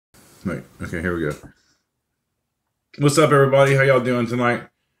Wait, okay, here we go. What's up, everybody? How y'all doing tonight?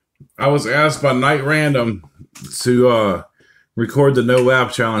 I was asked by Night Random to record the No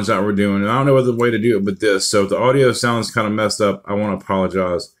Laugh challenge that we're doing, and I don't know other way to do it but this. So if the audio sounds kind of messed up, I want to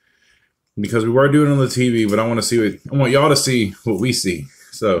apologize because we were doing it on the TV, but I want y'all to see what we see.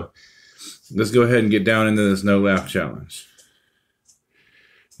 So let's go ahead and get down into this No Laugh challenge.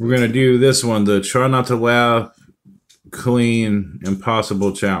 We're gonna do this one, the Try Not to Laugh Clean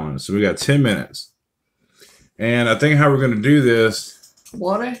Impossible challenge. So we got 10 minutes, and I think how we're gonna do this.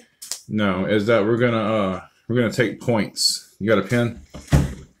 Water? No, is that we're gonna take points. You got a pen?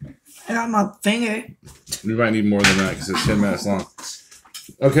 I got my finger. We might need more than that because it's 10 minutes long.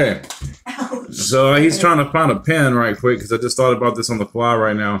 Okay. Ouch. So he's trying to find a pen right quick because I just thought about this on the fly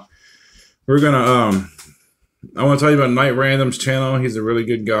right now. We're gonna I want to tell you about Night Random's channel. He's a really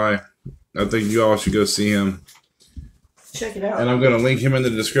good guy. I think you all should go see him. Check it out. And I'm gonna link him in the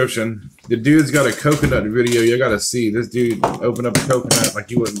description. The dude's got a coconut video. You gotta see this dude open up a coconut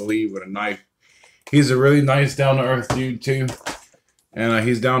like you wouldn't believe with a knife. He's a really nice, down to earth dude too, and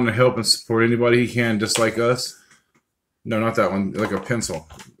he's down to help and support anybody he can, just like us. No, not that one. Like a pencil.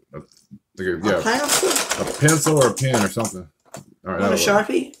 A pencil or a pen or something. All right. Want a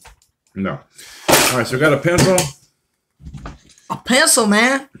Sharpie? No. All right. So we got a pencil. A pencil,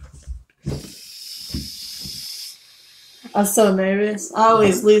 man. I'm so nervous. I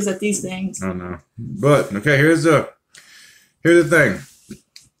always lose at these things. I know. But okay, here's the thing.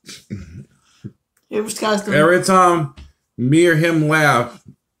 Every time me or him laugh,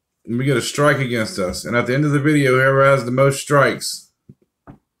 we get a strike against us. And at the end of the video, whoever has the most strikes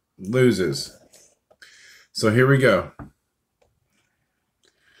loses. So here we go.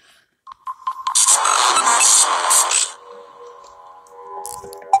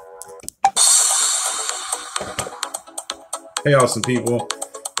 Hey, awesome people.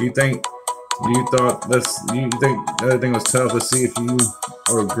 You think everything was tough? Let's see if you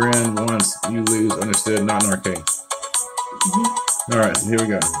or grin once you lose. Understood? Not in our case. All right, here we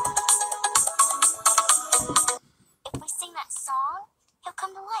go. If we sing that song, he'll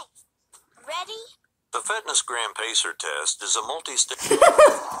come to life. Ready? The Fitness Gram Pacer test is a multi-step.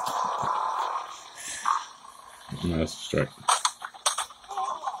 No, that's a strike.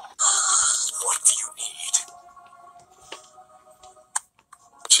 What do you need?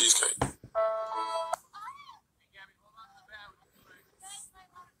 Cheesecake.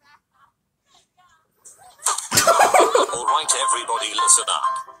 All right, everybody, listen up.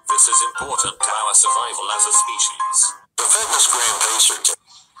 This is important to our survival as a species. The Fitness Gram Pacer test.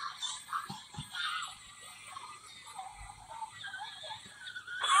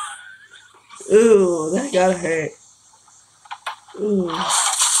 Ooh, that gotta hurt. Ooh.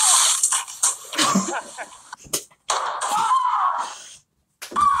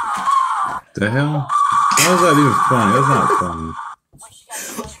 The hell? How is that even funny? That's not funny.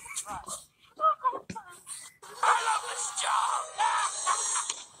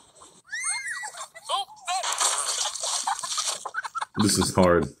 This is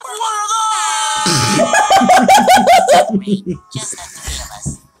hard. Just the three of us.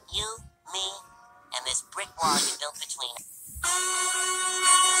 You, me, and this brick wall you built between us.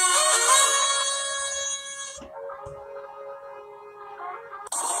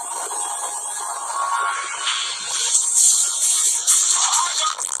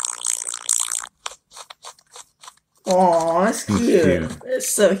 Aw, that's cute. Cute. It's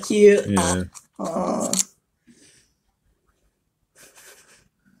so cute. Yeah. Aw.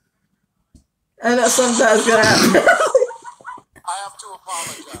 I know sometimes gonna happen. I have to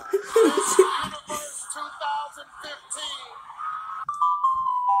apologize. Universe 2015.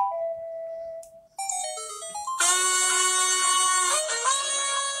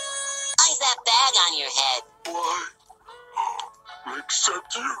 Eyes that bag on your head. Why?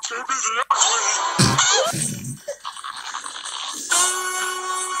 Except you gave me the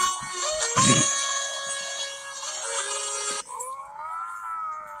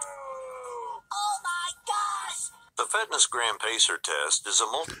Oh my gosh! The Fitness Gram Pacer test is a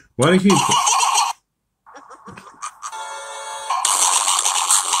multi. Why do you keep?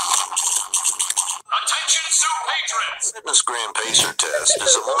 Attention, Zoo patrons! Fitness Gram Pacer test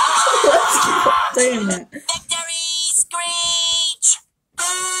is a multi. Damn it. Victory screech!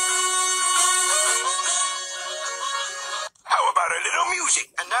 How about a little music?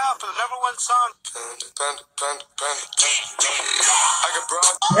 And now for the #1 song. I got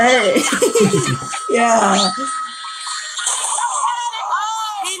broad. Hey. Yeah.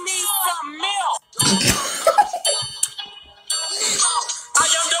 He needs some milk! I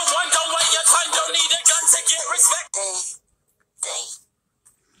am the one, don't wait your time, don't need a gun to get respect. They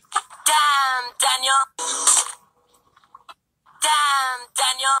Daniel. Damn,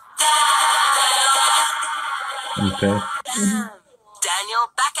 Daniel. Damn, Okay. Daniel,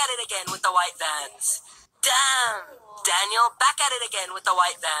 back at it again with the white vans. Damn, Daniel, back at it again with the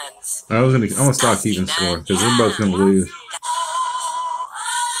white vans. I'm gonna stop keeping score because we're both gonna lose.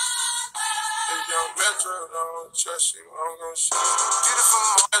 Trust you, I'm gonna shoot. Beautiful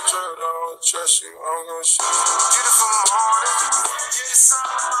morning, don't trust you, I'm gonna shoot. Beautiful morning, yes,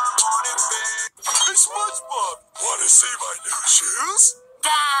 morning, babe. Hey, SpongeBob, wanna see my new shoes?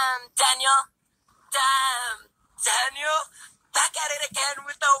 Damn, Daniel. Damn, Daniel. Back at it again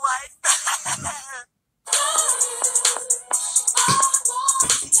with the white vans.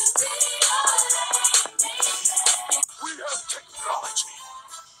 We have technology.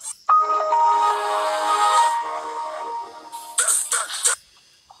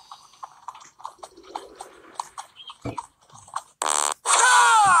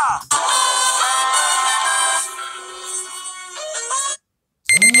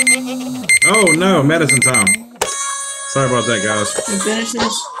 Oh no, medicine time. Sorry about that, guys. You finish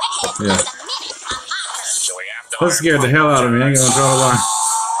this? Yeah. That scared the hell out of me. I ain't gonna draw a line.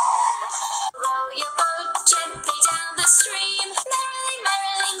 Row your boat gently down the stream. Merrily,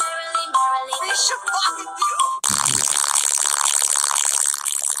 merrily, merrily, merrily. We should fucking do.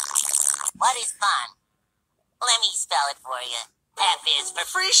 What is fun? Let me spell it for you. F is for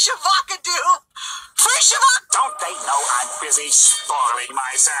free shavakadoo. Free shavak. Don't they know I'm busy spoiling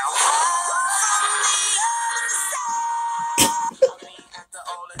myself?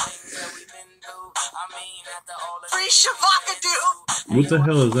 Free shavakadoo. What the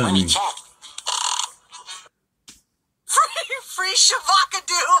hell does that mean? Free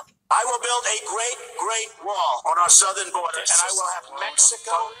shavakadoo. I will build a great, great wall on our southern border, and I will have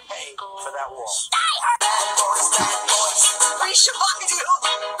Mexico pay for that wall. Free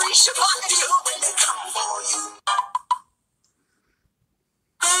shavakadoo. Free shavakadoo.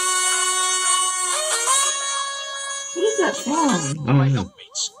 What is that from? I don't know.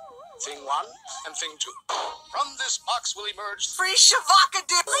 Thing 1 and thing 2. From this box will emerge Free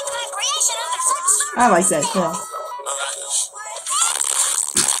shavakadoo. I like that film.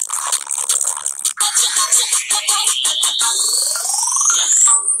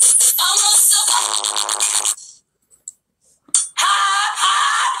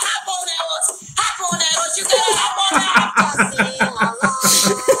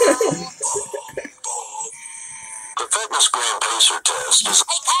 The fitness gram pacer test is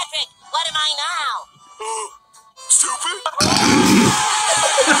Hey Patrick, what am I now? stupid.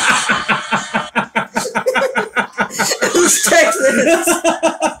 Who's texting us?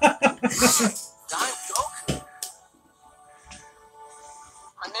 Diet Coke?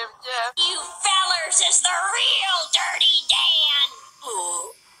 My name is Jeff. You fellers is the real Dirty Dan.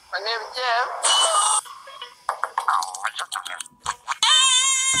 My name is Jeff.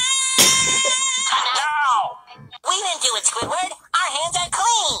 We didn't do it, Squidward. Our hands are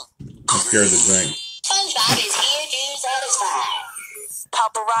clean. I'm scared to drink. SpongeBob is here to satisfy.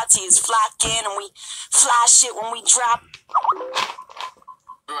 Paparazzi is flocking and we fly shit when we drop.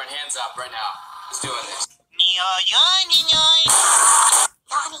 Everyone, hands up right now. Who's doing this?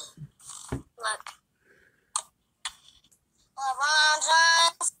 Donnie, look. LeBron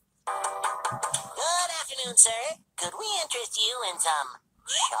James. Good afternoon, sir. Could we interest you in some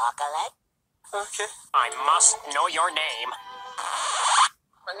chocolate? okay. I must know your name.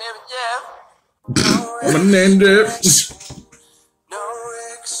 My name is Jeff. My name is No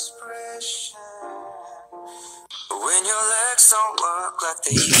expression. When your legs don't work like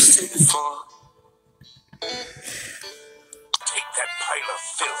they used to before. Take that pile of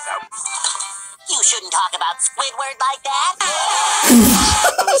filth out. You shouldn't talk about Squidward like that.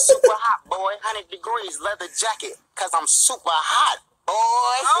 I'm super hot, boy. 100 degrees, leather jacket. Cause I'm super hot,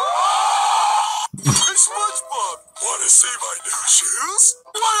 boy. Hey, SpongeBob, wanna see my new shoes?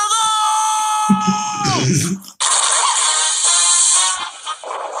 What are those?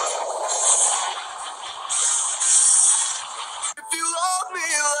 If you love me,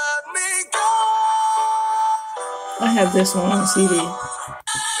 let me go. I have this one on CD. If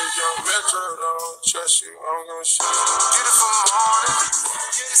your metro don't trust you, I'm gonna shoot you. Beautiful morning,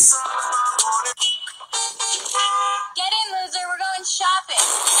 yes, I'm morning. Get in, loser. We're going shopping.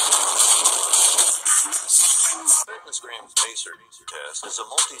 Fitness grams pacer test is a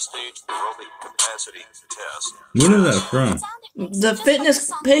multi-stage aerobic capacity test. When is that from? The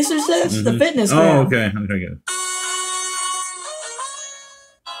fitness pacer test? The fitness Oh, gram. okay. Okay, good.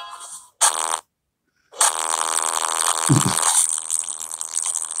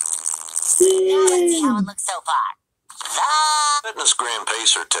 Now let's see how it looks so far. Love. Fitness Gram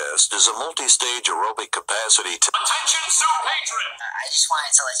Pacer test is a multi-stage aerobic capacity test. Attention, Zoo Patron! I just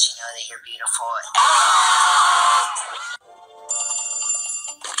wanted to let you know that you're beautiful.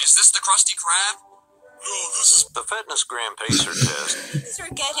 Is this the Krusty Krab? No, this is the Fitness Gram Pacer test. Things are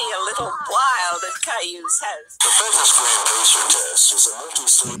getting a little wild at Caillou's house. The Fitness Gram Pacer test is a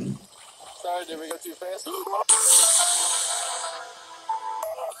multi-stage... Sorry, did we go too fast?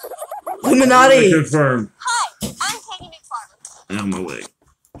 Illuminati. Confirmed. Hi, I'm Peggy McFarland. On my way.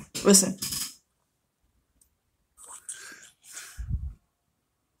 Listen.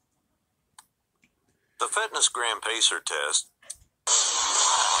 The Fitness Gram Pacer test.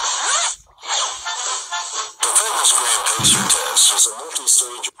 The Fitness Gram Pacer test is a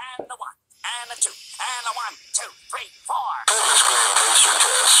multi-stage... And a 1, and a 2, and a 1, 2, 3, 4. Fitness Gram Pacer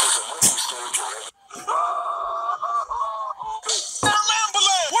test is a multi-stage...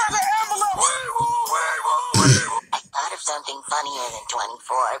 I thought of something funnier than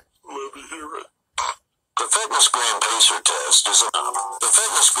 24. Let me hear it. The Fitness Gram Pacer test is a... The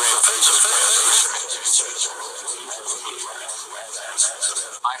Fitness Gram Pacer test.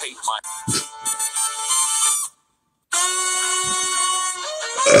 I hate my...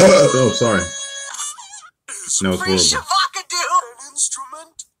 Oh, sorry. No, it's Free horrible. Shavakadoo! An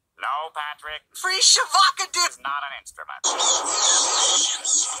instrument? No, Patrick. Free Shavakadoo! It's not an instrument.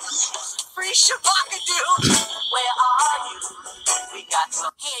 Free Shavakadoo! Where are you? We got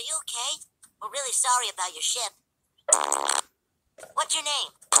some. Hey, are you okay? We're really sorry about your ship. What's your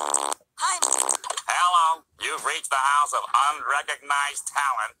name? Hi. Hello. You've reached the house of unrecognized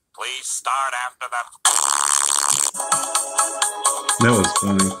talent. Please start after the... That was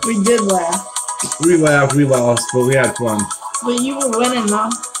funny. We did laugh. We laughed, we lost, but we had fun. But you were winning, though.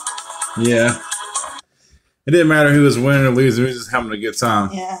 Yeah. It didn't matter who was winning or losing. We were just having a good time.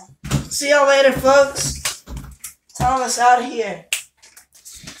 Yeah. See y'all later, folks. Thomas out of here.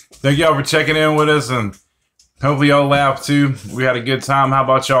 Thank y'all for checking in with us, and hopefully y'all laughed too. We had a good time. How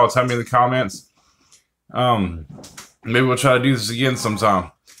about y'all? Tell me in the comments. Maybe we'll try to do this again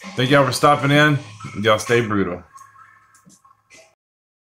sometime. Thank y'all for stopping in. Y'all stay brutal.